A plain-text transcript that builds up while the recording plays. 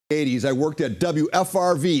'80s, I worked at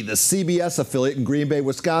WFRV, the CBS affiliate in Green Bay,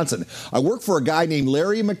 Wisconsin. I worked for a guy named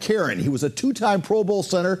Larry McCarren. He was a two-time Pro Bowl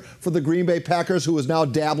center for the Green Bay Packers who is now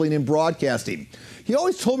dabbling in broadcasting. He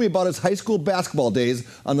always told me about his high school basketball days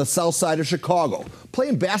on the south side of Chicago,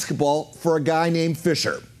 playing basketball for a guy named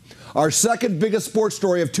Fisher. Our second biggest sports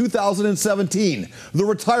story of 2017, the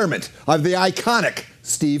retirement of the iconic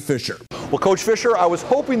Steve Fisher. Well, Coach Fisher, I was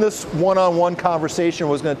hoping this one-on-one conversation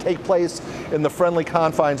was going to take place in the friendly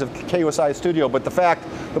confines of KUSI studio, but the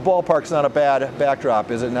ballpark's not a bad backdrop,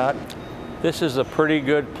 is it not? This is a pretty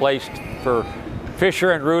good place for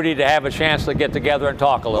Fisher and Rudy to have a chance to get together and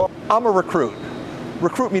talk a little. Well, I'm a recruit.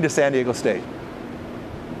 Recruit me to San Diego State.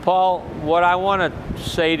 Paul, what I want to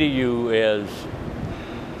say to you is,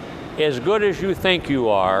 as good as you think you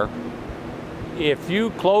are, if you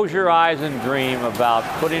close your eyes and dream about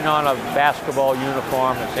putting on a basketball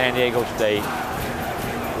uniform at San Diego State,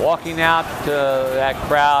 walking out to that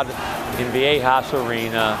crowd in Viejas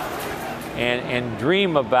Arena, and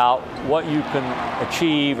dream about what you can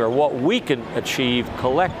achieve or what we can achieve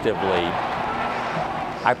collectively,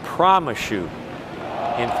 I promise you,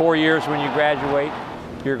 in 4 years when you graduate,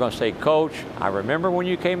 you're going to say, Coach, I remember when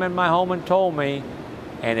you came in my home and told me,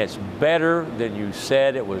 and it's better than you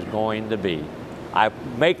said it was going to be. I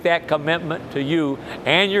make that commitment to you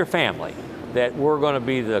and your family that we're going to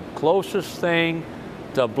be the closest thing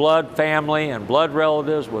to blood family and blood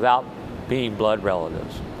relatives without being blood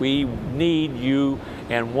relatives. We need you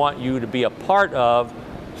and want you to be a part of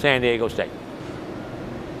San Diego State.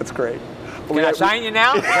 That's great. Can I sign you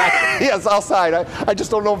now? Yes, I'll sign. I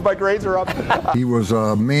just don't know if my grades are up. He was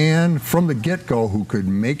a man from the get-go who could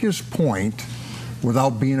make his point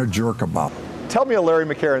without being a jerk about it. Tell me a Larry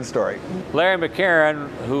McCarren story. Larry McCarren,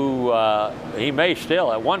 who he may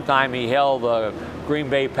still, at one time he held the Green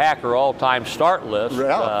Bay Packer all-time start list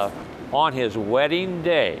on his wedding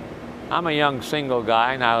day. I'm a young single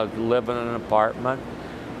guy and I live in an apartment.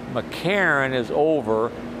 McCarren is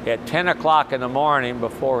over at 10 o'clock in the morning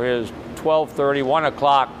before his 12:30, 1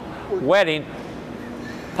 o'clock wedding,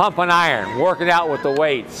 pumping iron, working out with the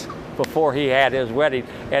weights before he had his wedding.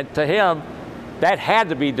 And to him, that had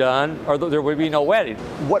to be done or there would be no wedding.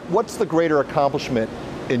 What's the greater accomplishment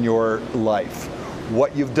in your life?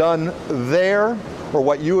 What you've done there or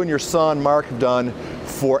what you and your son, Mark, have done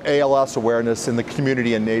for ALS awareness in the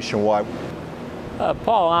community and nationwide?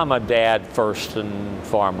 Paul, I'm a dad first and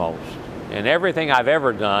foremost. And everything I've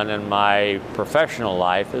ever done in my professional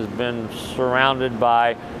life has been surrounded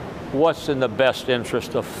by what's in the best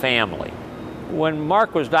interest of family. When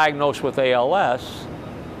Mark was diagnosed with ALS,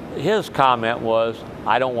 his comment was,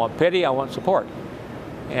 I don't want pity, I want support.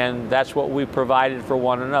 And that's what we provided for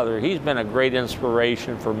one another. He's been a great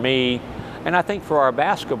inspiration for me, and I think for our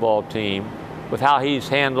basketball team, with how he's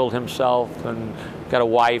handled himself and got a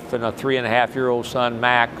wife and a 3.5-year-old son,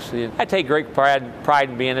 Max. I take great pride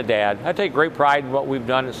in being a dad. I take great pride in what we've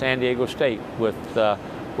done at San Diego State with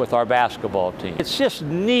our basketball team. It's just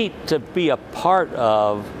neat to be a part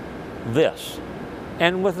of this.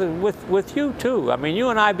 And with you too. I mean, you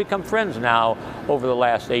and I have become friends now over the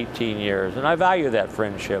last 18 years, and I value that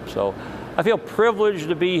friendship. So I feel privileged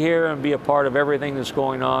to be here and be a part of everything that's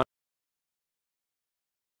going on.